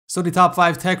So the top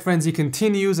 5 tech frenzy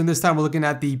continues, and this time we're looking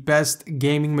at the best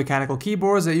gaming mechanical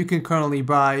keyboards that you can currently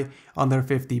buy under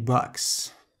 50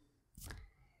 bucks.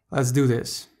 Let's do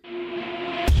this.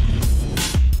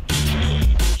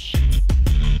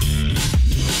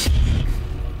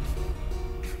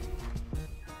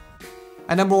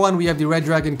 At number 1, we have the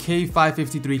Redragon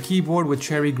K553 keyboard with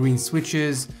cherry green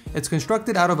switches. It's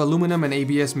constructed out of aluminum and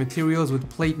ABS materials with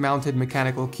plate-mounted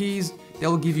mechanical keys that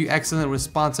will give you excellent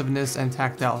responsiveness and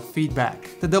tactile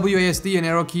feedback. The WASD and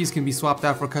arrow keys can be swapped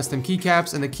out for custom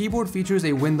keycaps, and the keyboard features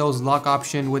a Windows lock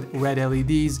option with red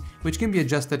LEDs, which can be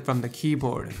adjusted from the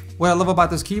keyboard. What I love about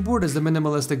this keyboard is the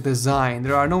minimalistic design.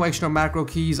 There are no extra macro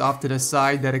keys off to the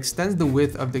side that extends the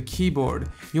width of the keyboard.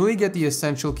 You only get the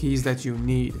essential keys that you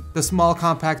need. The small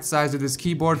compact size of this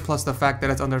keyboard plus the fact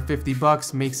that it's under 50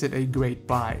 bucks makes it a great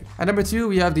buy. At number 2,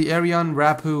 we have the Arion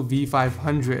Rapu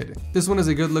V500. This one is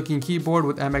a good looking keyboard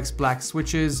with MX black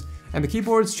switches, and the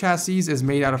keyboard's chassis is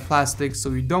made out of plastic,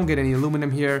 so you don't get any aluminum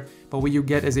here, but what you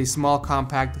get is a small,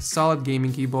 compact, solid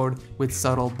gaming keyboard with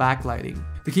subtle backlighting.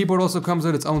 The keyboard also comes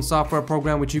with its own software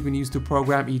program which you can use to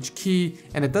program each key,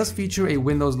 and it does feature a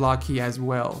Windows lock key as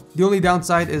well. The only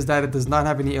downside is that it does not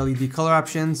have any LED color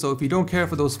options, so if you don't care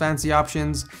for those fancy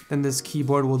options, then this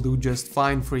keyboard will do just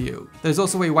fine for you. There's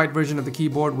also a white version of the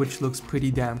keyboard which looks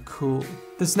pretty damn cool.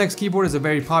 This next keyboard is a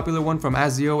very popular one from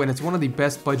ASIO, and it's one of the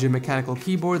best budget mechanical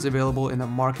keyboards available in the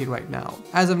market right now.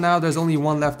 As of now, there's only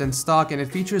one left in stock, and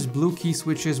it features blue key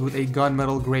switches with a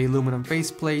gunmetal gray aluminum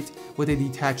faceplate with a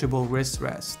detachable wrist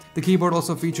rest. The keyboard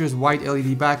also features white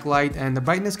LED backlight, and the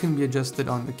brightness can be adjusted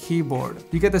on the keyboard.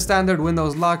 You get the standard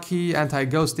Windows lock key,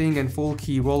 anti-ghosting, and full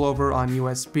key rollover on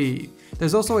USB.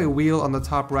 There's also a wheel on the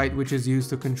top right which is used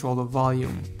to control the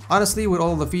volume. Honestly, with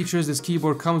all of the features this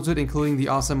keyboard comes with, including the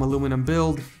awesome aluminum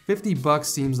build, 50 bucks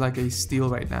seems like a steal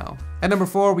right now. At number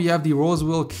 4, we have the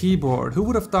AULA keyboard. Who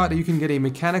would have thought that you can get a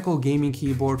mechanical gaming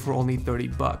keyboard for only 30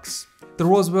 bucks? The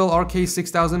AULA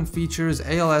RK6000 features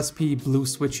ALSP blue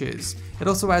switches. It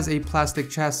also has a plastic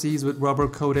chassis with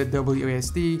rubber-coated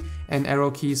WASD and arrow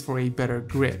keys for a better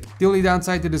grip. The only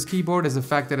downside to this keyboard is the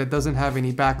fact that it doesn't have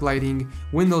any backlighting,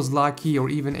 Windows lock key, or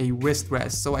even a wrist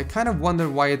rest, so I kind of wonder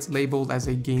why it's labeled as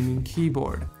a gaming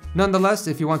keyboard. Nonetheless,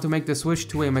 if you want to make the switch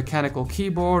to a mechanical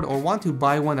keyboard or want to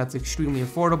buy one that's extremely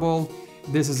affordable,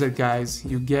 this is it guys,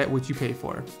 you get what you pay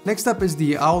for. Next up is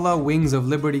the AULA Wings of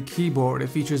Liberty keyboard. It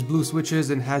features blue switches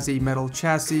and has a metal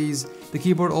chassis. The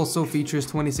keyboard also features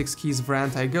 26 keys for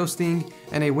anti-ghosting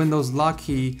and a Windows lock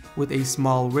key with a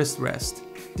small wrist rest.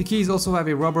 The keys also have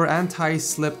a rubber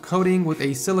anti-slip coating with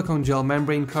a silicone gel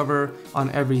membrane cover on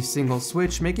every single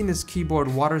switch, making this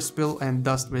keyboard water spill and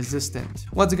dust resistant.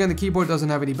 Once again, the keyboard doesn't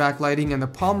have any backlighting, and the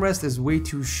palm rest is way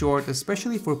too short,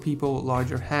 especially for people with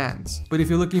larger hands. But if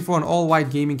you're looking for an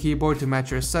all-white gaming keyboard to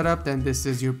match your setup, then this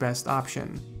is your best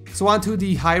option. So on to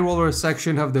the high roller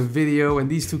section of the video, and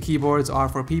these two keyboards are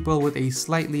for people with a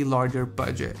slightly larger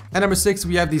budget. At number 6,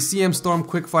 we have the CM Storm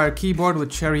Quickfire keyboard with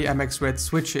cherry MX red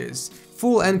switches.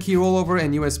 Full N key rollover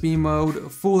and USB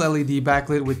mode, full LED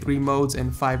backlit with 3 modes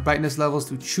and 5 brightness levels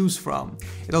to choose from.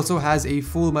 It also has a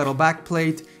full metal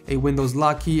backplate, a Windows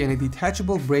lock key, and a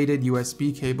detachable braided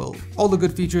USB cable. All the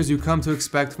good features you come to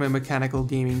expect from a mechanical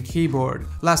gaming keyboard.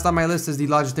 Last on my list is the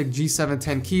Logitech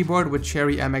G710 keyboard with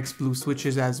cherry MX blue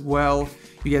switches as well.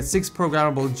 You get 6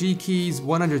 programmable G keys,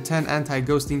 110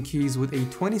 anti-ghosting keys with a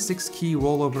 26 key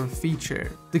rollover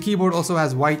feature. The keyboard also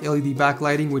has white LED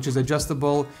backlighting which is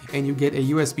adjustable, and you get a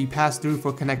USB pass-through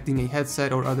for connecting a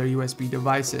headset or other USB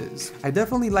devices. I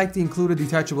definitely like the included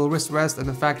detachable wrist rest and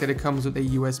the fact that it comes with a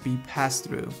USB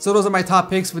pass-through. So those are my top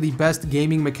picks for the best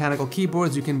gaming mechanical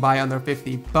keyboards you can buy under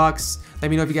 50 bucks.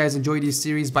 Let me know if you guys enjoyed this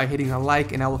series by hitting a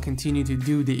like, and I will continue to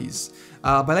do these.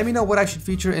 But let me know what I should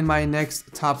feature in my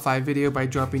next top 5 video by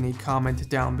dropping a comment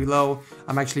down below.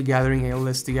 I'm actually gathering a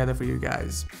list together for you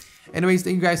guys. Anyways,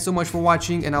 thank you guys so much for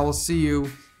watching, and I will see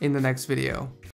you in the next video.